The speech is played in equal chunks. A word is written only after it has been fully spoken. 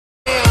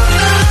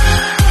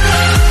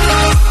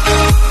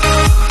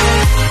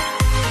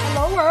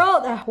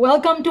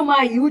Welcome to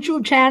my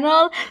YouTube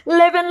channel,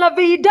 Livin' La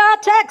Vida,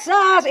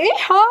 Texas!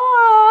 Iha!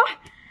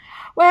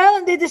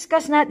 Well, ang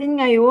didiscuss natin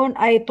ngayon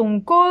ay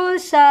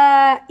tungkol sa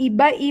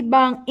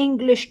iba-ibang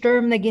English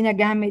term na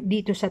ginagamit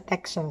dito sa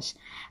Texas.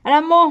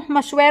 Alam mo,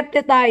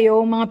 maswerte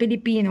tayo mga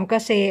Pilipino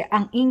kasi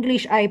ang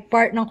English ay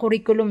part ng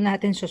curriculum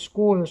natin sa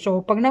school.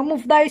 So, pag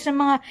nag-move tayo sa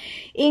mga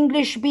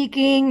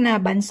English-speaking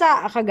na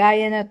bansa,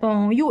 kagaya na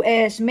itong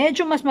US,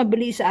 medyo mas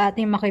mabilis sa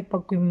ating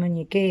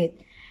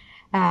makipag-communicate.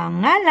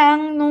 Nga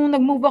lang, nung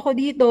nag-move ako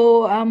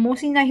dito,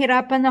 mostly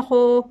nahirapan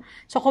ako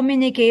sa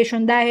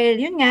communication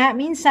dahil yun nga,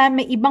 minsan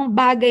may ibang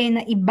bagay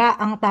na iba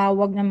ang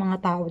tawag ng mga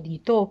tao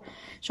dito.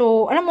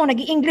 So, alam mo,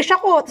 nag-i-English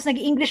ako, tapos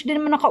nag-i-English din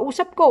naman ang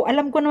kausap ko.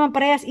 Alam ko naman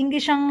parehas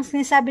English ang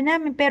sinasabi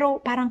namin,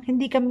 pero parang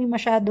hindi kami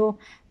masyado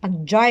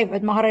mag-jive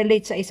at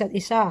makarelate sa isa't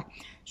isa.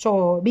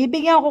 So,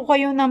 bibigyan ko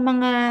kayo ng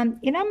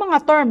mga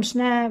terms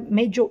na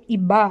medyo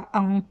iba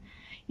ang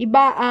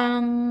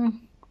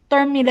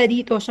term nila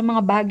dito sa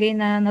mga bagay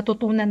na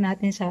natutunan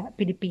natin sa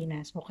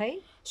Pilipinas, okay?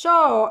 So,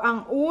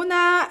 ang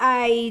una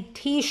ay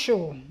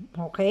tissue,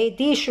 okay?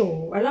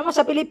 Tissue. Alam mo,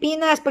 sa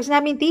Pilipinas, pag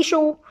sinabing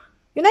tissue,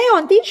 yun na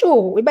yun,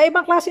 tissue.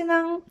 Iba-ibang klase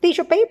ng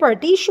tissue paper,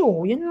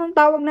 tissue. Yun ang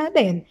tawag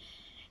natin.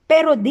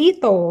 Pero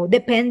dito,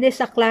 depende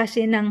sa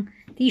klase ng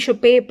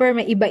tissue paper,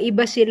 may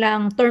iba-iba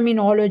silang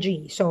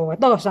terminology. So,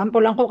 ito,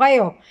 sample lang ko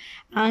kayo.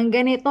 Ang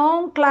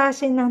ganitong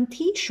klase ng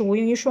tissue,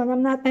 yung usual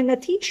natin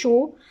na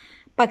tissue,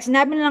 pag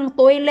sinabi nilang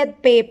toilet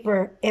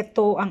paper,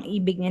 ito ang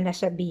ibig nila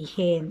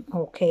sabihin.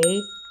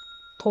 Okay?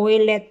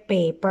 Toilet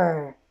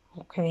paper.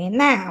 Okay?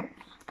 Now,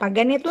 pag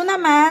ganito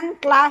naman,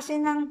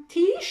 klase ng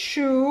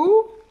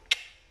tissue,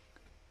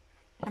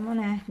 alam mo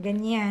na,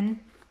 ganyan.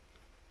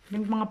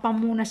 Yung mga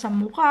pamuna sa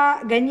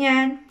mukha,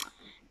 ganyan.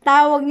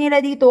 Tawag nila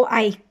dito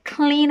ay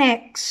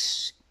Kleenex.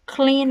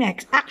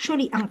 Kleenex.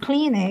 Actually, ang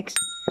Kleenex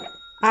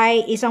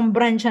ay isang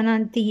branch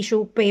ng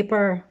tissue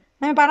paper.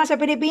 Parang sa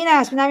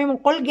Pilipinas, sinabi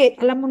mong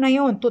Colgate, alam mo na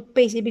yun,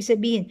 toothpaste, ibig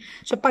sabihin.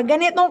 So, pag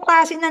ganitong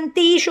klase ng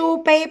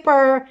tissue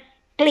paper,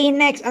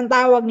 Kleenex ang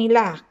tawag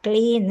nila.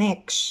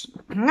 Kleenex.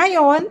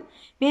 Ngayon,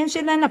 meron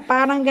sila na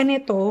parang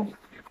ganito.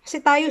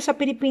 Kasi tayo sa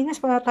Pilipinas,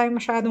 wala tayo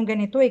masyadong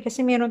ganito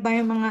kasi meron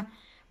tayong mga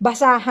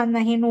basahan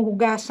na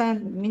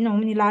hinuhugasan,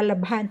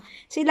 nilalabhan.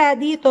 Sila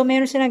dito,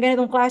 meron silang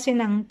ganitong klase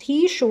ng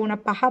tissue na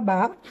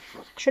pahaba.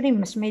 Actually,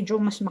 medyo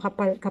mas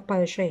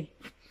makapal siya.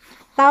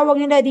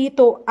 Tawag nila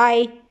dito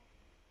ay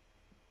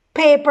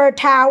paper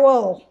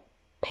towel.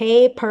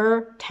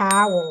 Paper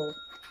towel.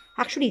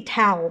 Actually,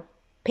 towel.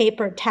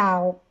 Paper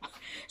towel.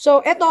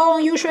 So, ito,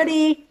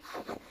 usually,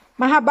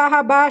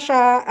 mahaba-haba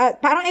siya. At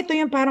parang ito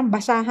yung parang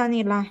basahan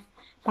nila.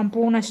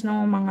 Pampunas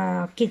ng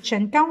mga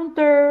kitchen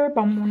counter,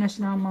 pampunas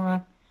ng mga,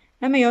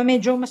 alam mo yun,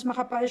 medyo mas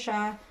makapal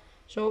siya.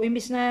 So,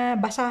 imbis na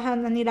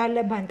basahan na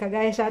nilalabhan,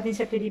 kagaya sa atin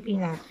sa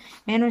Pilipinas,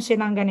 meron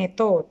silang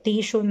ganito,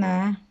 tissue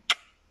na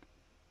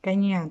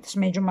ganyan. Tapos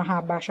medyo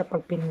mahaba siya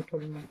pag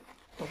pinutol mo.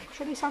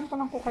 Actually,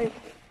 sample lang ko kayo.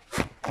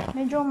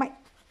 Medyo may,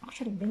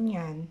 actually,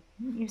 ganyan.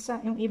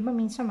 Yung iba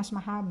minsan mas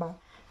mahaba.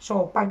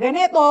 So, pag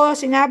ganito,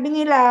 sinabi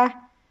nila,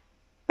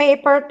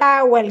 paper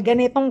towel,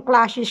 ganitong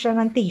klase siya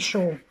ng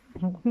tissue.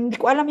 Hindi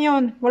ko alam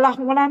yun. Wala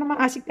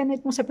namang asik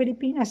ganito sa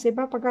Pilipinas.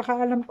 Diba?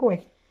 Pagkakaalam ko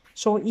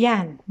So,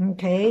 yan.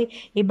 Okay?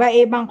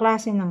 Iba-ibang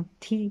klase ng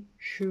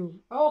tissue.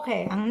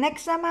 Okay. Ang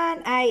next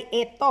naman ay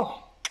ito.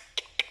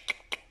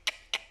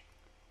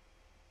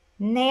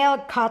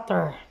 Nail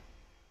cutter.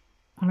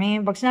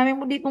 Pag sinabi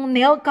mo ditong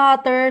nail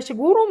cutter,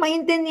 siguro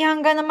maintindihan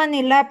ka naman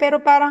nila,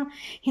 pero parang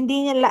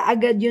hindi nila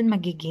agad yun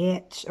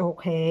magigets.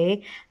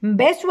 Okay?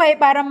 Best way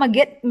para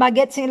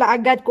magets nila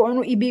agad kung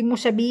ano ibig mo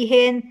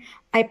sabihin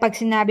ay pag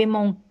sinabi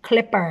mong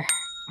clipper.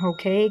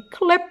 Okay?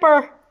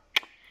 Clipper.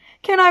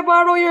 Can I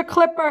borrow your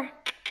clipper?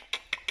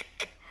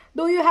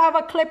 Do you have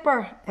a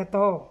clipper?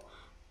 Ito.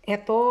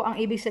 Ito,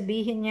 ang ibig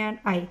sabihin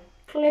niyan ay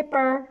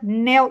clipper,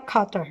 nail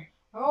cutter.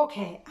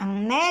 Okay.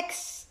 Ang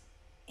next,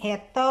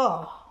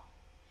 ito.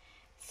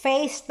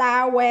 Face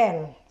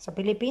towel. Sa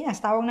Pilipinas,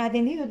 tawag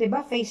natin dito,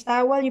 diba? Face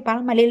towel, yung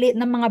parang maliliit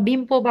na mga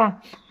bimpo ba?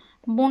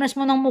 Pampunas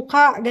mo ng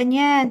mukha,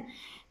 ganyan.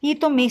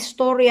 Dito may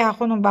story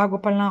ako nung bago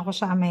pa lang ako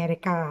sa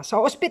Amerika. Sa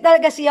ospital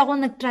kasi ako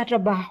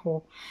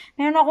nagtatrabaho.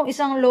 Meron akong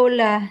isang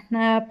lola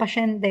na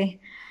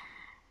pasyente.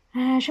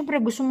 Siyempre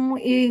gusto mo,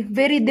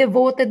 very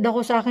devoted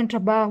ako sa akin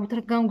trabaho.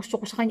 Talagang gusto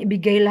ko sa kanya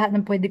ibigay lahat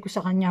ng pwede ko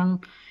sa kanyang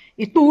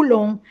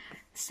itulong.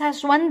 Sa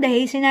one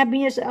day,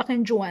 sinabi niya sa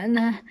akin,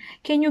 Joanna,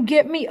 can you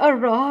get me a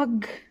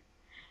rug?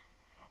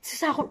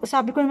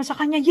 Sabi ko naman sa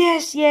kanya,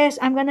 yes,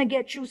 I'm gonna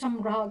get you some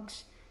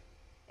rugs.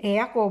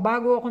 Ako,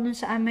 bago ako nun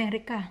sa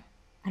Amerika.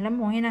 Alam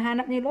mo,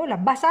 hinahanap ni Lola,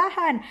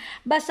 basahan.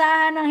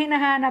 Basahan ang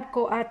hinahanap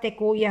ko, ate,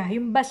 kuya.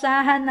 Yung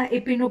basahan na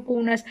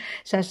ipinupunas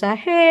sa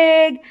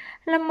sahig.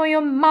 Alam mo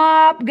yung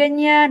mop,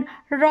 ganyan,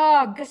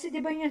 rug. Kasi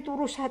di ba yung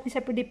turo sa atin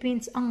sa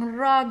Philippines, ang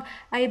rug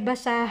ay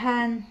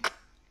basahan.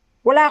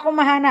 Wala akong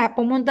mahanap.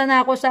 Pumunta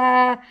na ako sa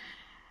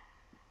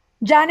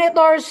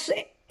janitor's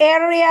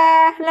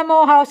area, alam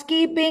mo,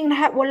 housekeeping,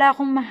 lahat, wala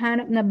akong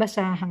mahanap na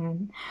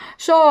basahan.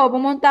 So,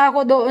 pumunta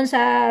ako doon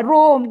sa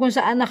room kung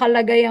saan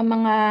nakalagay ang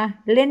mga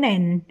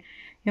linen,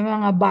 yung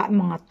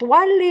mga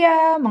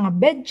tuwalya, mga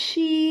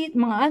bedsheet,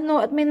 mga ano,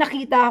 at may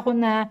nakita ako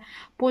na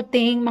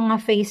puting mga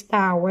face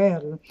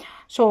towel.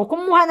 So,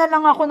 kumuha na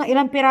lang ako ng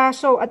ilang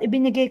piraso at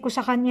ibinigay ko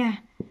sa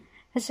kanya.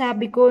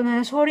 Sabi ko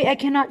na, sorry, I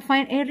cannot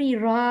find any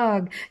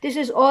rug. This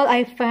is all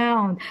I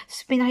found.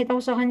 Pinakita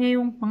ko sa kanya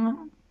yung mga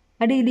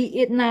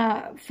maliliit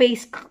na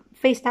face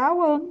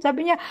towel.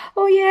 Sabi niya,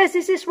 oh yes,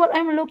 this is what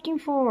I'm looking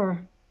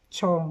for.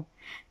 So,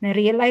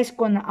 na-realize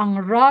ko na ang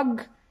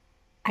rug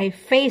ay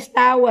face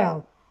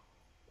towel.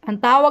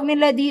 Ang tawag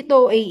nila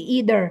dito ay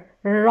either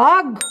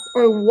rug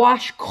or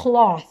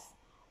washcloth.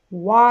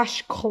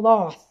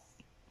 Washcloth.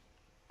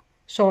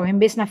 So,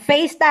 imbes na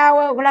face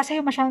towel, wala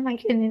sa'yo masyadong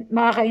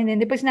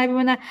makakaintindi. Pag sinabi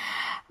mo na,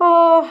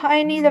 oh,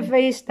 I need a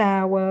face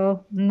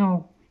towel.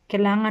 No.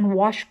 Kailangan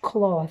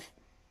washcloth.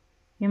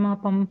 Yung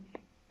mga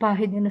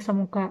pampahid nila sa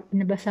mukha,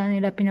 pinabasa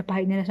nila,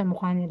 pinapahid nila sa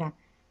mukha nila.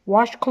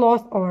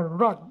 Washcloth or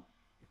rug.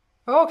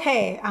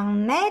 Okay,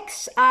 ang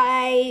next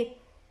ay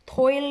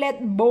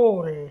toilet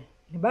bowl.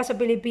 Diba sa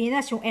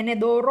Pilipinas, yung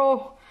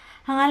enedoro.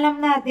 Ang alam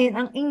natin,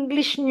 ang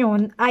English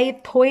nyon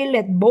ay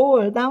toilet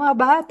bowl. Tama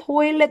ba?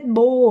 Toilet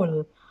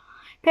bowl.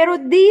 Pero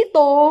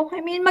dito, I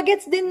mean,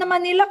 magets din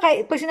naman nila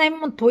kahit pag sinabi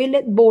mo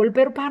toilet bowl,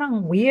 pero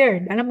parang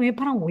weird. Alam mo yun,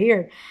 parang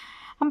weird.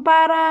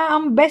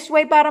 Ang best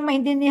way para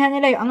maintindihan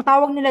nila yun, ang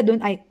tawag nila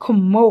dun ay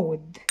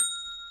commode.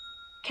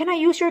 Can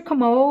I use your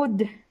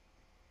commode?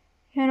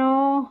 You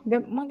know,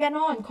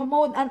 ganon.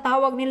 Commode ang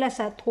tawag nila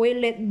sa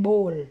toilet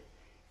bowl.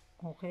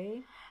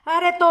 Okay?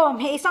 Areto,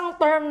 may isang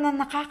term na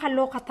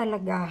nakakaloka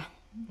talaga.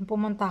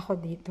 Pumunta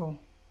ako dito.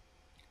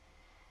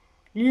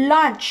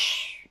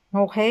 Lunch.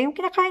 Okay? Yung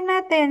kinakain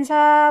natin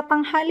sa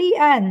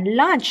tanghalian.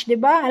 Lunch, di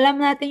ba? Alam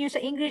natin yung sa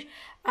English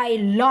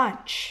ay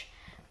lunch.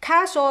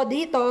 Kaso,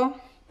 dito,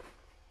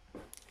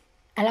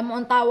 alam mo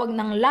ang tawag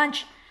ng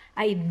lunch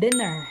ay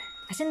dinner.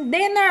 As in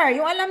dinner.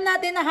 Yung alam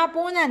natin na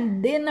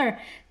hapunan,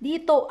 dinner.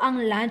 Dito, ang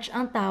lunch,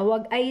 ang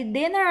tawag ay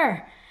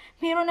dinner.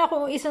 Meron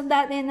ako isang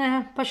dati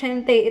na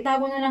pasyente,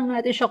 itago na lang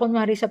natin siya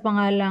kunwari sa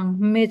pangalang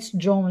Miss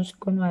Jones,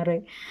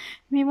 kunwari.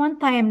 May one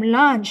time,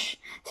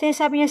 lunch.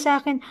 Sinasabi niya sa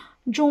akin,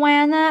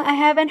 Joanna, I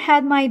haven't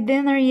had my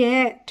dinner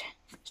yet.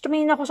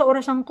 Tumingin ako sa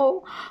orasan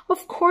ko.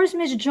 Of course,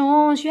 Miss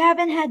Jones, you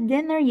haven't had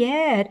dinner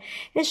yet.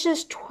 It's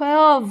just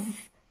 12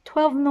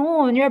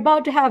 noon. You're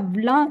about to have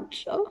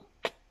lunch. Oh.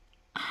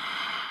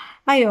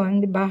 Ayun,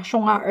 di ba?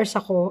 Syungaers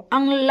ako.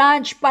 Ang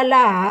lunch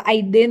pala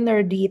ay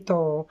dinner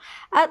dito.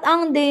 At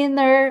ang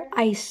dinner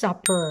ay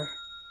supper.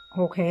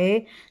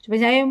 Okay? So,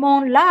 sabi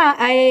mo,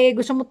 ay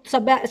gusto mo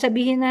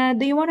sabihin na,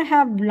 do you want to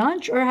have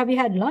lunch or have you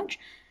had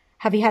lunch?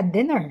 Have you had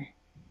dinner?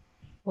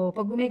 O,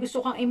 pag may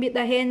gusto kang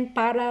imbitahin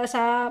para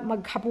sa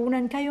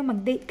maghapunan kayo,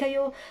 mag-date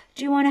kayo,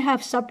 do you want to have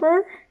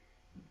supper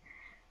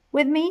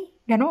with me?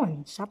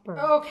 Ganon, supper.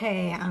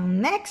 Okay, ang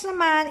next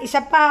naman,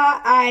 isa pa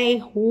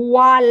ay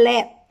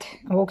wallet.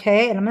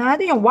 Okay, alam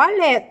natin yung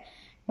wallet.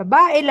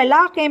 Babae,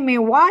 lalaki, may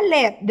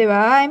wallet, di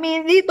ba? I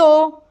mean,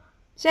 dito,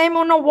 same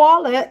mo na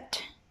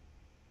wallet.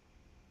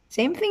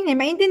 Same thing,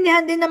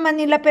 maintindihan din naman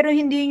nila pero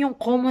hindi yung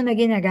common na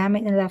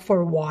ginagamit nila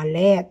for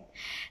wallet.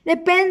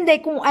 Depende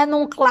kung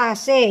anong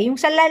klase. Yung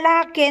sa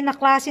lalaki na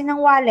klase ng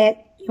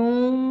wallet,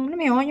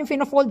 yung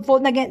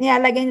fino-fold-fold na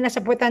nilalagay nila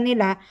sa puwetan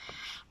nila,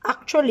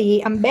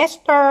 actually, ang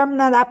best term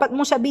na dapat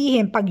mo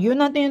sabihin, pag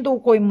yun ang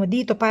tinutukoy mo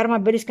dito para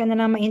mabilis ka na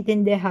lang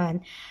maintindihan,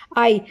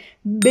 ay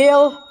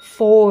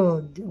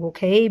billfold.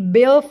 Okay?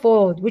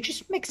 Billfold. Which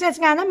is, makes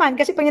sense nga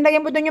naman kasi pag nilagay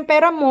mo doon yung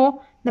pera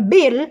mo na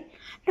bill,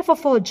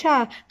 nafo-fold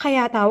siya.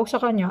 Kaya tawag sa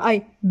kanya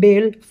ay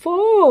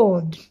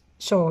billfold.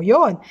 So,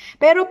 yun.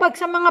 Pero pag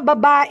sa mga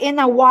babae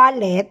na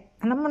wallet,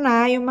 alam mo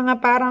na, yung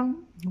mga parang,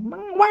 yung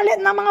mga wallet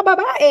na mga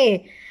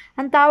babae,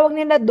 ang tawag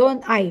nila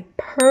doon ay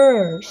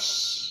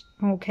purse.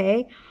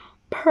 Okay?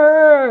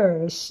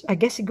 Purse. I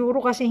guess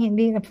siguro kasi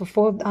hindi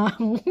na-fold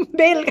ang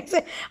bill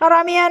kasi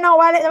marami yan ang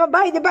wallet na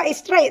babae, diba?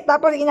 Straight.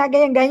 Tapos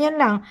ginaganyan-ganyan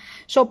lang.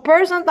 So,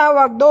 purse ang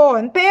tawag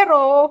doon.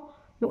 Pero,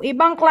 yung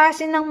ibang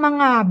klase ng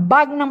mga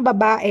bag ng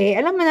babae,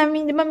 alam mo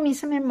namin, di ba,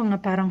 minsan may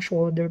mga parang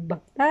shoulder bag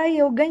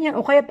tayo, ganyan.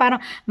 O kaya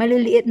parang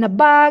maliliit na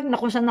bag na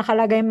kung saan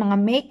nakalagay mga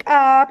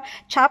makeup,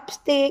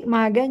 chopstick,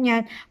 mga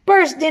ganyan.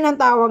 Purse din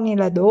ang tawag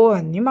nila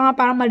doon. Yung mga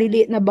parang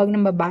maliliit na bag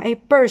ng babae,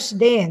 purse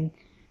din.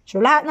 So,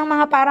 lahat ng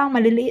mga parang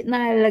maliliit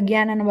na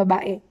lalagyanan ng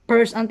babae,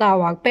 purse ang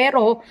tawag.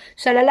 Pero,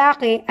 sa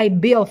lalaki ay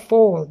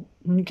billfold.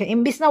 Okay?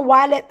 Imbis na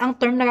wallet ang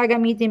term na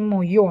gagamitin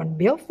mo, yun.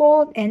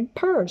 Billfold and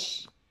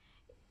purse.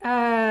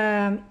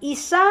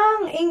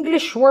 Isang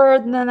English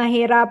word na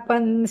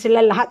nahirapan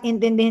sila lahat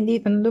intindihin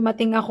dito nung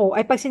dumating ako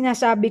ay pag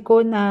sinasabi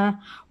ko na,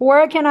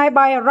 where can I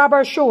buy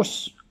rubber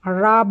shoes?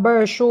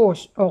 Rubber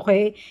shoes.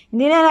 Okay?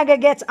 Hindi na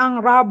nagagets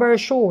ang rubber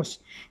shoes.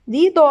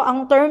 Dito,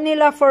 ang term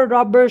nila for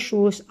rubber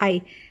shoes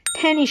ay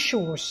tennis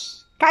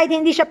shoes. Kahit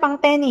hindi siya pang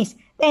tennis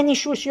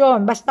shoes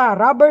yon. Basta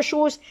rubber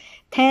shoes,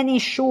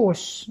 tennis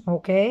shoes.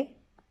 Okay?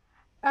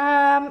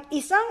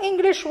 Isang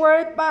English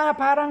word pa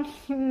parang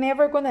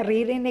never ko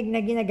naririnig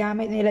na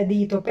ginagamit nila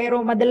dito.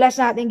 Pero madalas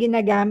natin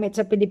ginagamit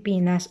sa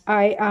Pilipinas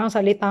ay ang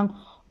salitang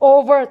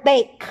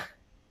overtake.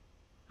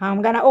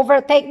 I'm gonna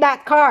overtake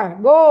that car.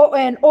 Go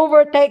and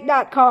overtake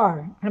that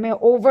car. Ano may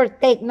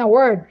overtake na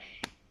word?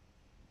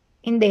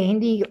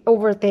 Hindi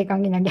overtake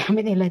ang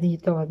ginagamit nila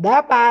dito.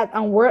 Dapat,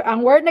 ang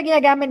word na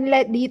ginagamit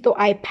nila dito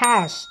ay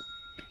pass.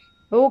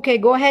 Okay,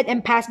 go ahead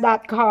and pass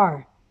that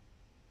car.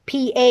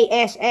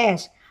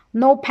 P-A-S-S.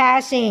 No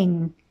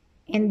passing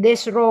in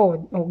this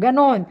road. O,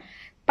 ganun.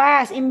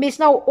 Pass. Imbis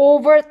na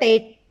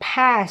overtake,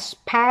 pass.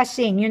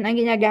 Passing. Yun ang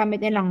ginagamit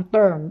nilang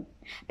term.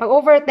 Pag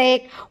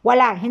overtake,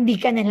 wala. Hindi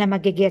ka nila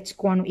magigets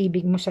kung anong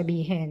ibig mo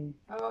sabihin.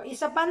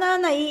 Isa pa na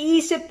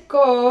naiisip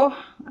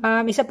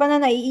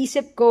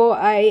ko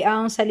ay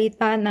ang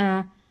salita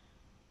na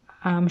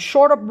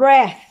short of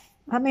breath.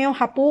 Ano yung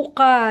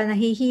hapuka,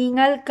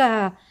 nahihingal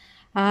ka.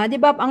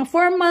 Di ba? Ang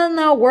formal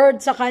na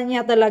word sa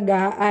kanya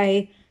talaga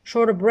ay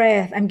short of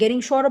breath. I'm getting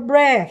short of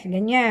breath.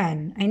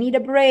 Ganyan. I need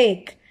a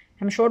break.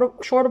 I'm short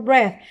of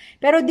breath.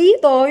 Pero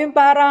dito, yung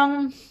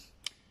parang,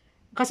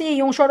 kasi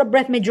yung short of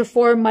breath, medyo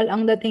formal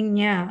ang dating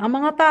niya.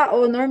 Ang mga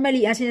tao,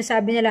 normally, ang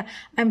sinasabi nila,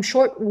 I'm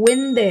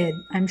short-winded.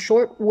 I'm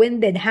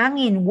short-winded.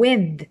 Hangin,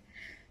 wind.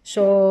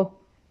 So,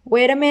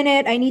 wait a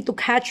minute, I need to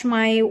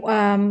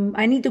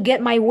get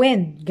my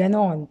wind.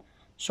 Ganon.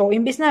 So,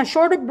 imbis na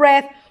short of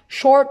breath,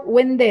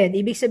 short-winded.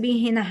 Ibig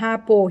sabihin,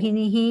 hinahapo,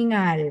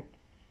 hinihingal.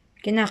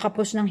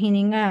 Kinakapos ng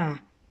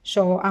hininga.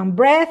 So, ang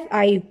breath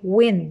ay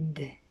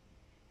wind.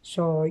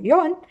 So,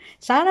 yon.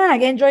 Sana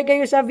nag-enjoy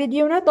kayo sa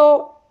video na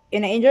to.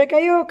 Na-enjoy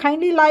kayo,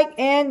 kindly like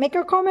and make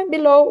a comment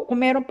below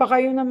kung meron pa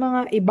kayo ng mga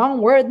ibang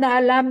word na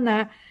alam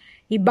na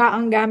iba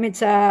ang gamit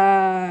sa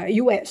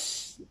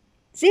US.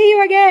 See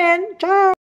you again! Ciao!